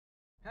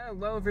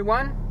Hello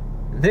everyone,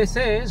 this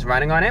is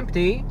Running on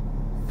Empty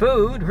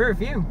Food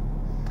Review.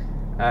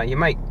 You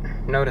might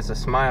notice a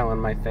smile on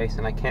my face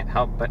and I can't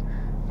help but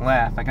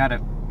laugh. I gotta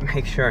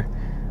make sure,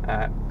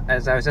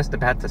 as I was just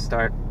about to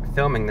start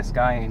filming, this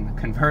guy in the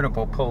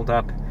convertible pulled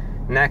up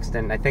next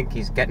and I think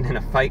he's getting in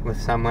a fight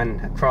with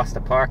someone across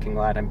the parking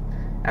lot.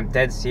 I'm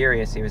dead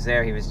serious. He was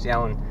there, he was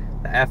yelling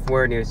the F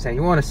word and he was saying,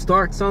 "You want to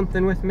start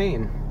something with me?"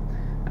 And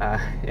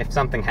if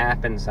something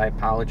happens, I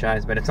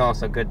apologize, but it's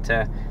also good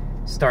to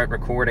start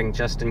recording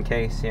just in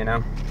case, you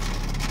know.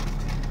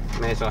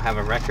 May as well have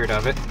a record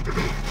of it.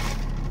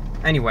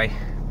 Anyway,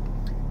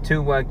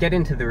 to get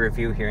into the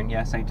review here, and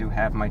yes, I do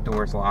have my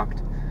doors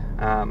locked.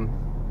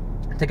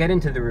 To get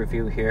into the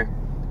review here,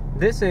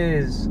 this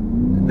is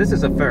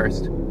a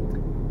first.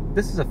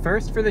 This is a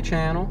first for the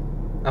channel,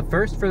 a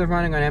first for the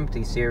Running on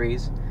Empty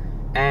series,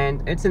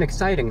 and it's an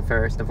exciting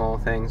first of all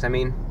things. I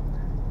mean,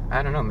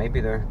 I don't know, maybe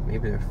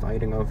they're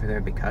fighting over there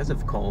because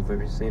of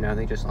Culvers, you know,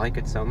 they just like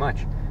it so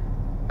much.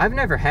 I've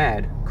never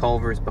had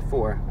Culvers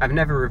before. I've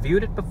never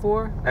reviewed it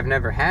before. I've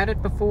never had it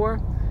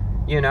before.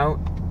 You know,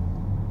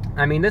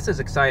 I mean, this is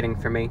exciting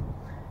for me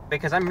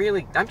because I'm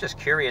just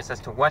curious as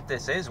to what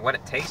this is, what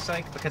it tastes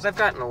like, because I've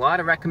gotten a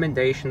lot of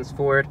recommendations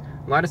for it,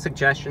 a lot of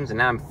suggestions, and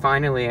now I'm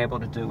finally able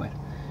to do it.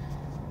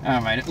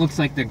 Alright, it looks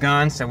like they're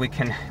gone, so we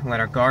can let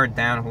our guard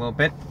down a little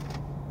bit.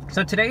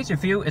 So today's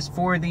review is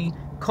for the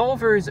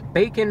Culver's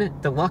Bacon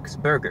Deluxe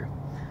Burger.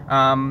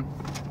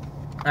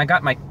 I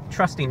got my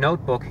trusty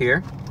notebook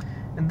here.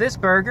 And this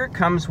burger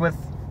comes with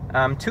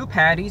 2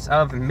 patties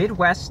of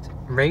Midwest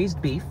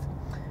raised beef,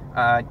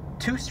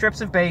 2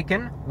 strips of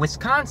bacon,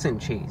 Wisconsin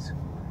cheese,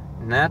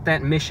 not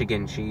that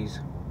Michigan cheese,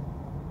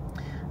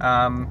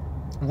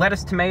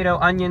 lettuce, tomato,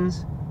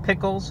 onions,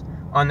 pickles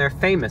on their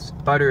famous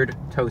buttered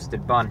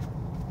toasted bun.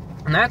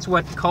 And that's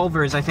what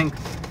Culver's, I think,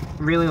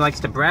 really likes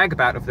to brag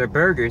about of their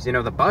burgers, you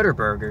know, the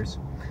ButterBurgers.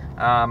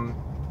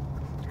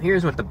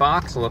 Here's what the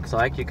box looks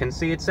like. You can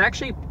see it's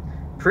actually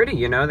pretty,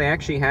 you know, they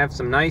actually have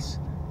some nice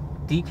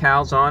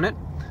decals on it.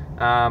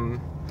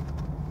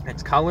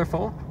 It's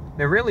colorful.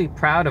 They're really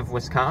proud of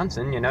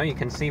Wisconsin, you know, you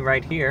can see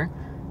right here,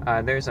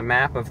 there's a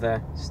map of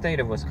the state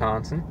of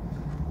Wisconsin.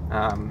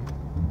 And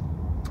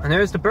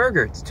there's the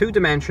burger. It's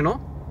 2-dimensional,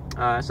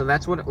 so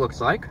that's what it looks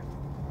like.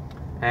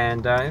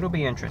 And it'll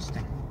be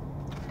interesting.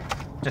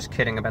 Just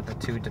kidding about the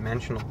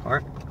 2-dimensional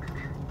part.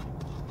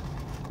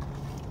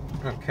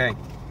 Okay,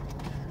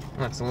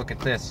 let's look at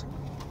this.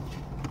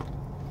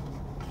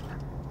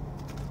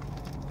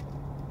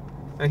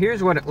 Now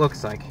here's what it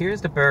looks like. Here's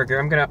the burger.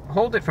 I'm going to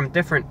hold it from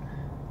different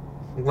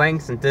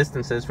lengths and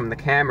distances from the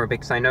camera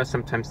because I know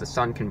sometimes the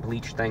sun can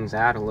bleach things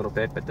out a little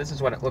bit, but this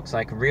is what it looks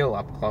like real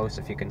up close,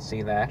 if you can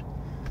see that.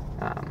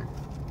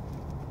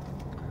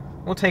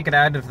 We'll take it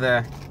out of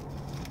the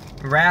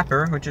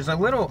wrapper, which is a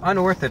little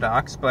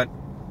unorthodox, but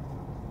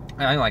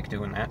I like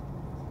doing that.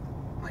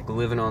 Like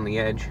living on the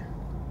edge.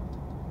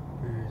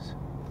 There's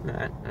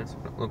that. That's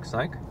what it looks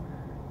like.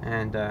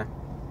 And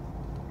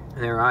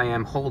there I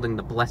am holding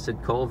the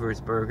blessed Culver's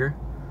burger.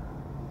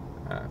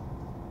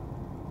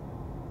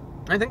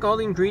 I think all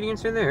the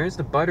ingredients are there. There's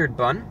the buttered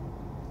bun,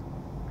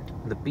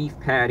 the beef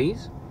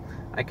patties.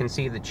 I can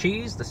see the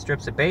cheese, the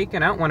strips of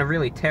bacon. I don't want to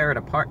really tear it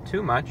apart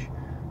too much.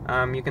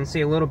 You can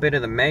see a little bit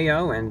of the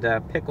mayo and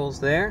pickles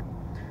there.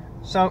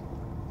 So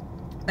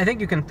I think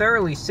you can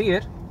thoroughly see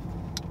it.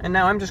 And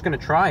now I'm just going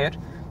to try it.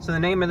 So the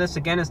name of this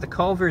again is the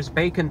Culver's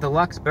Bacon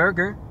Deluxe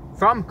Burger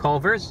from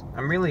Culver's.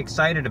 I'm really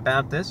excited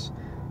about this.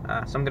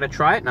 So I'm going to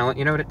try it and I'll let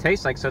you know what it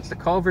tastes like. So it's the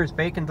Culver's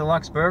Bacon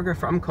Deluxe Burger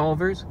from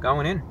Culver's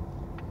going in.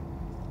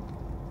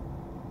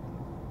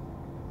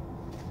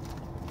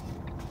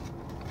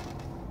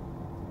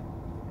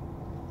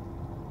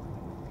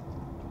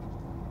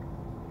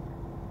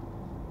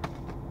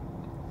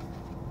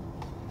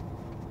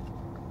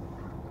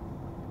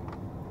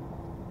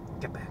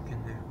 Get back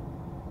in there.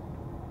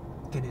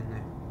 Get in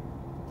there.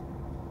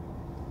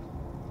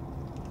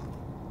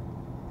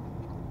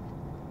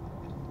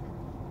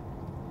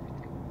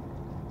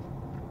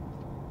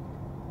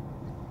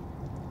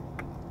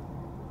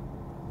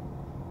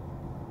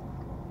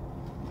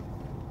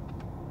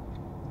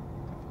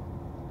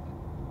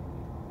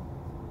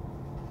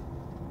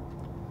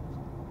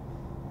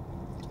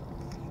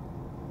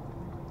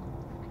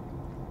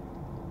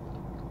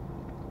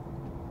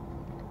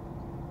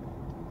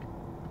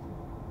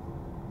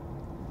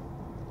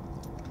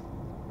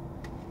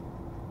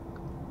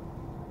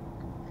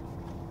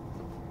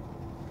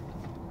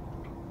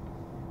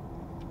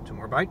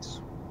 More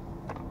bites.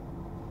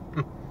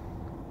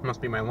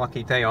 Must be my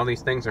lucky day. All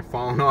these things are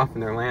falling off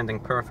and they're landing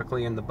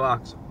perfectly in the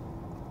box.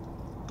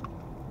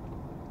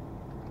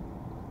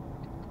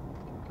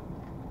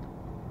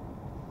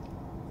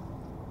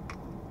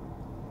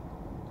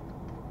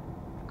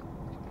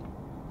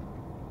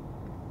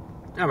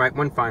 Alright,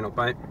 one final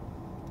bite.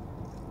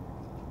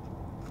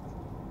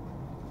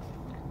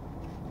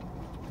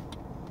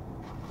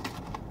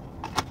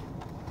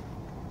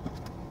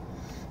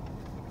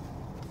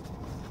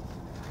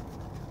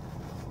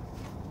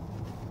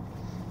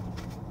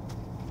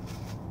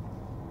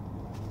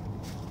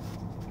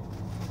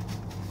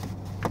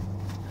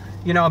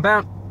 You know,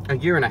 about a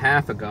year and a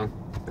half ago,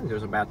 I think it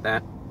was about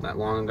that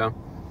long ago.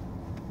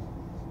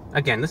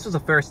 Again, this was the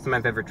first time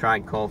I've ever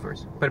tried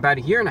Culvers. But about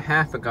a year and a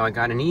half ago, I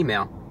got an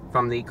email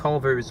from the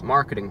Culvers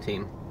marketing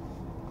team.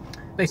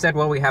 They said,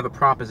 well, we have a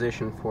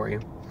proposition for you.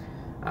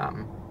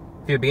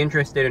 If you'd be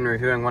interested in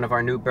reviewing one of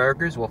our new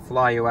burgers, we'll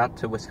fly you out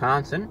to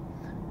Wisconsin.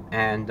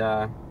 And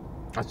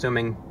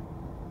assuming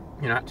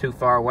you're not too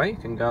far away, you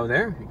can go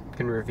there, you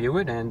can review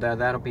it, and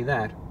that'll be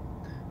that.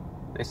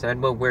 They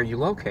said, well, where are you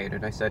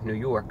located? I said, New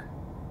York.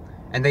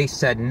 And they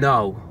said,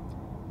 no.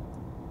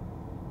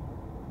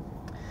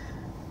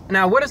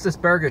 Now, what does this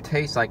burger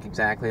taste like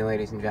exactly,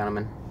 ladies and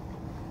gentlemen?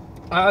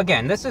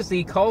 Again, this is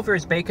the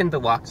Culver's Bacon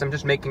Deluxe. I'm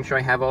just making sure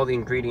I have all the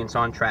ingredients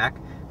on track.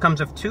 Comes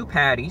with 2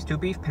 patties, 2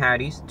 beef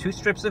patties, 2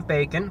 strips of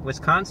bacon,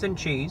 Wisconsin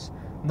cheese,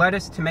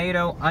 lettuce,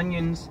 tomato,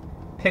 onions,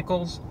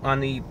 pickles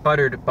on the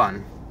buttered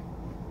bun.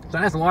 So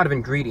it has a lot of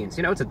ingredients.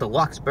 You know, it's a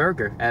deluxe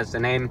burger, as the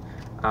name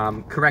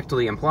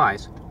correctly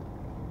implies.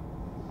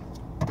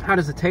 How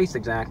does it taste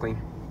exactly?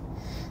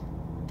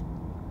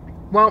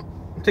 Well,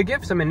 to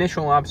give some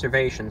initial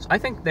observations, I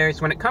think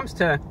when it comes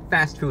to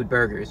fast food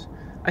burgers,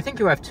 I think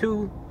you have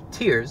 2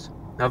 tiers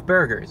of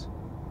burgers.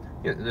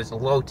 You know, there's a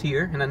low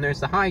tier, and then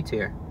there's the high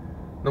tier.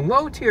 The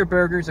low tier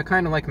burgers are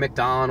kind of like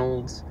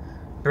McDonald's,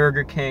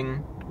 Burger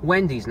King,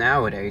 Wendy's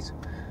nowadays.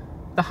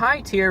 The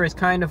high tier is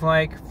kind of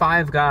like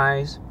Five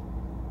Guys,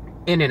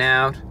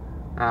 In-N-Out.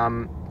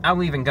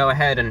 I'll even go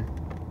ahead and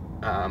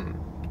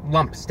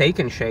lump Steak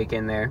and Shake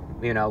in there,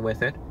 you know,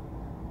 with it.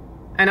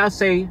 And I'll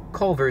say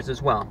Culvers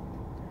as well.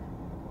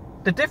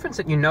 The difference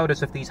that you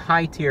notice with these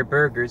high-tier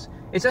burgers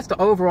is just the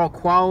overall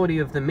quality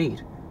of the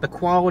meat, the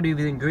quality of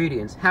the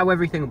ingredients, how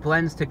everything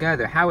blends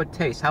together, how it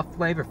tastes, how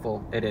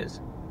flavorful it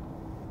is.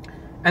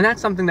 And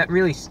that's something that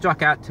really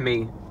struck out to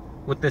me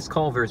with this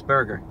Culver's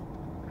burger.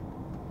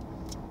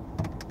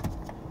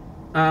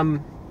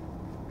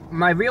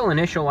 My real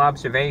initial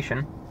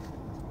observation,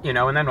 you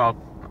know, and then I'll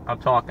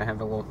talk, I have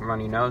a little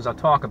runny nose, I'll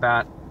talk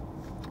about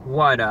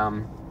what,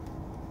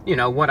 you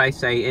know, what I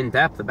say in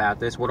depth about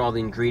this, what all the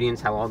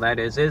ingredients, how all that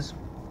is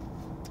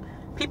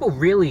people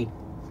really,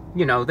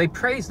 you know, they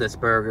praise this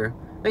burger.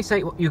 They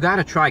say, well, you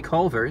gotta try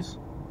Culver's.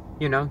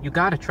 You know, you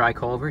gotta try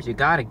Culver's, you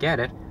gotta get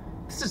it.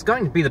 This is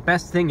going to be the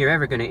best thing you're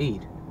ever gonna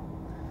eat.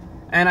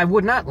 And I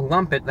would not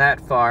lump it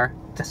that far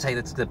to say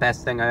that's the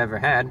best thing I ever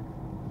had.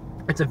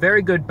 It's a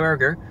very good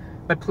burger,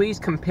 but please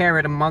compare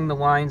it among the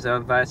lines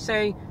of,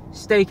 say,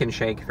 Steak and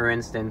Shake, for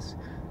instance.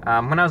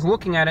 When I was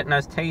looking at it and I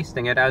was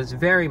tasting it, I was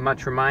very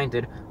much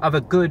reminded of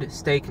a good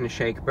Steak and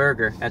Shake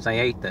burger as I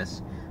ate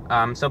this.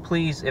 So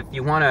please, if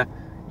you want to,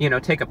 you know,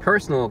 take a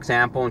personal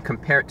example and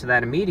compare it to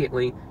that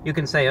immediately, you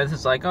can say, oh, this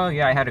is like, oh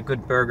yeah, I had a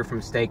good burger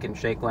from Steak and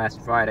Shake last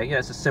Friday. Yeah,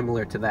 this is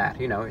similar to that,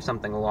 you know, or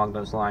something along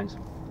those lines.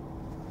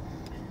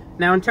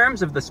 Now, in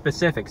terms of the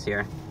specifics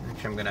here,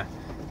 which I'm gonna...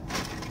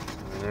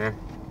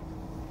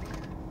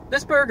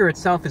 This burger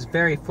itself is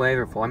very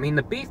flavorful. I mean,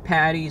 the beef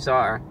patties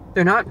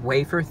they're not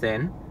wafer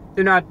thin.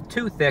 They're not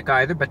too thick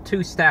either, but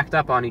too stacked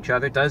up on each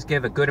other does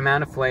give a good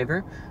amount of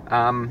flavor.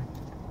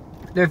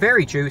 They're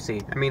very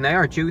juicy. I mean, they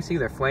are juicy,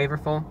 they're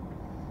flavorful.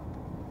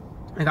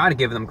 I gotta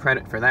give them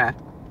credit for that.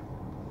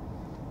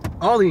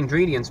 All the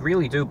ingredients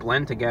really do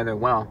blend together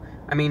well.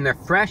 I mean, they're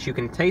fresh, you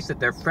can taste it,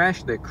 they're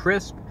fresh, they're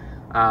crisp,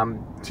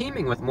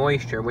 teeming with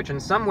moisture, which in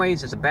some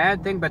ways is a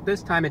bad thing, but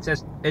this time it's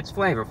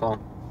flavorful.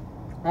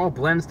 All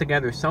blends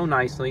together so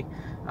nicely.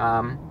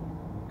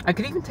 I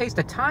could even taste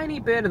a tiny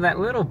bit of that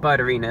little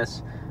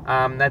butteriness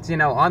that's, you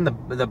know, on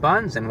the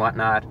buns and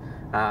whatnot.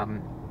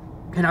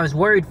 And I was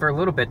worried for a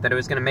little bit that it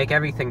was going to make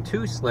everything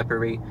too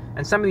slippery,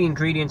 and some of the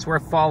ingredients were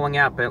falling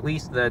out, but at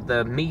least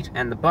the meat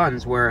and the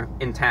buns were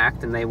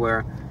intact, and they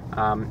were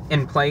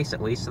in place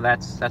at least, so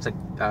that's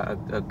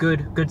a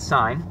good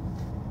sign.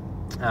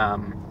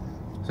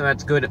 So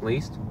that's good at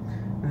least.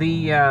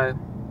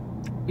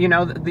 You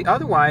know, the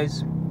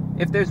otherwise,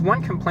 if there's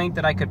one complaint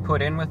that I could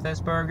put in with this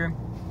burger,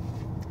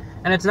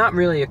 and it's not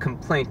really a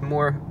complaint,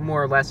 more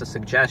or less a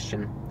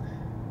suggestion,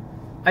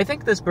 I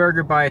think this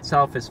burger by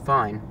itself is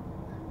fine.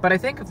 But I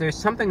think if there's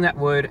something that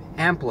would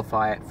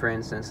amplify it, for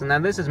instance, and now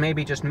this is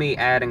maybe just me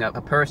adding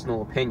a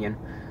personal opinion,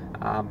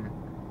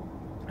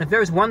 if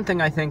there's one thing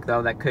I think,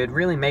 though, that could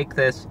really make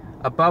this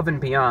above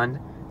and beyond,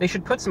 they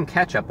should put some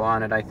ketchup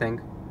on it, I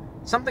think.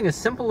 Something as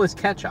simple as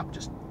ketchup,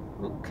 just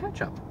a little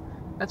ketchup.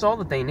 That's all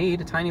that they need,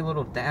 a tiny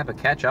little dab of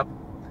ketchup.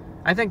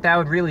 I think that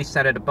would really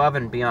set it above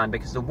and beyond,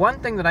 because the one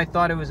thing that I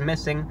thought it was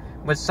missing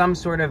was some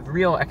sort of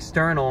real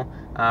external,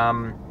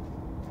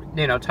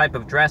 you know, type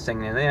of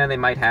dressing. And they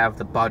might have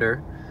the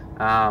butter,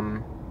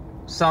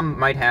 some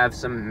might have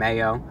some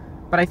mayo,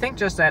 but I think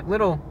just that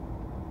little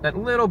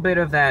bit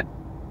of that,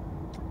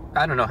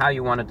 I don't know how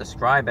you want to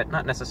describe it,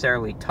 not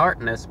necessarily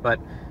tartness, but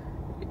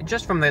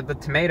just from the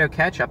tomato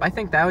ketchup, I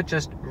think that would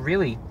just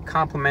really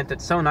complement it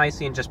so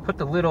nicely and just put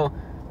the little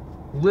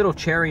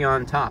cherry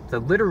on top, the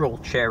literal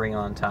cherry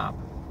on top.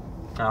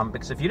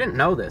 Because if you didn't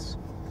know this,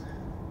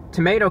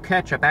 tomato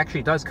ketchup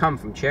actually does come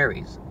from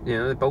cherries. You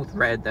know, they're both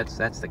red, that's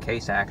the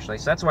case actually,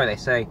 so that's why they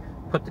say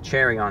put the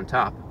cherry on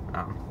top.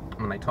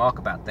 when I talk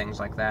about things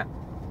like that.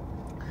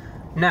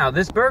 Now,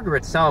 this burger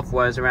itself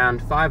was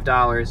around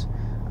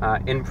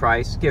 $5 in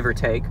price, give or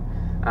take.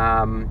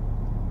 And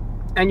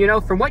you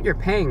know, for what you're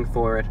paying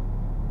for it,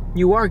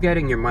 you are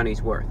getting your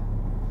money's worth.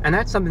 And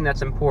that's something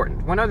that's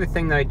important. One other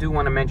thing that I do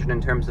want to mention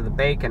in terms of the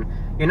bacon,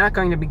 you're not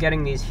going to be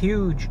getting these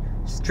huge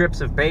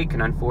strips of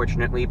bacon,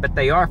 unfortunately, but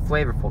they are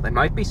flavorful. They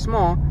might be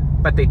small,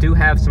 but they do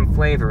have some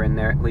flavor in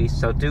there at least,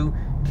 so do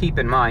keep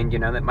in mind, you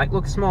know, that might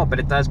look small, but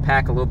it does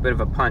pack a little bit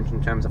of a punch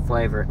in terms of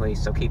flavor at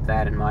least, so keep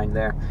that in mind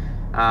there.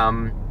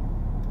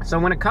 So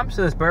when it comes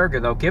to this burger,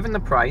 though, given the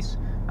price,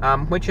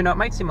 which, you know, it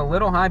might seem a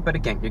little high, but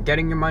again, you're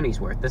getting your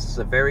money's worth. This is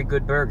a very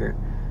good burger.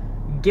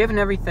 Given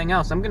everything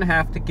else, I'm going to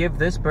have to give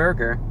this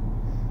burger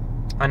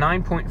a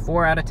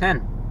 9.4 out of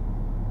 10.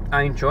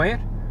 I enjoy it.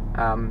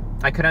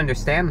 I could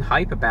understand the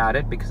hype about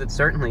it because it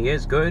certainly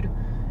is good.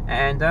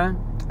 And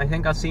I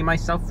think I'll see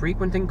myself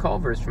frequenting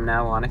Culvers from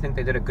now on. I think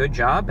they did a good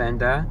job,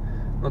 and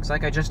looks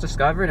like I just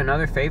discovered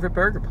another favorite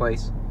burger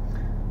place.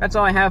 That's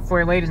all I have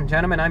for you, ladies and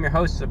gentlemen. I'm your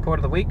host, Report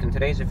of the Week, and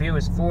today's review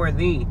is for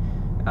the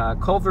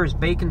Culver's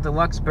Bacon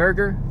Deluxe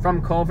Burger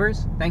from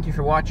Culvers. Thank you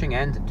for watching,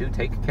 and do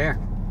take care.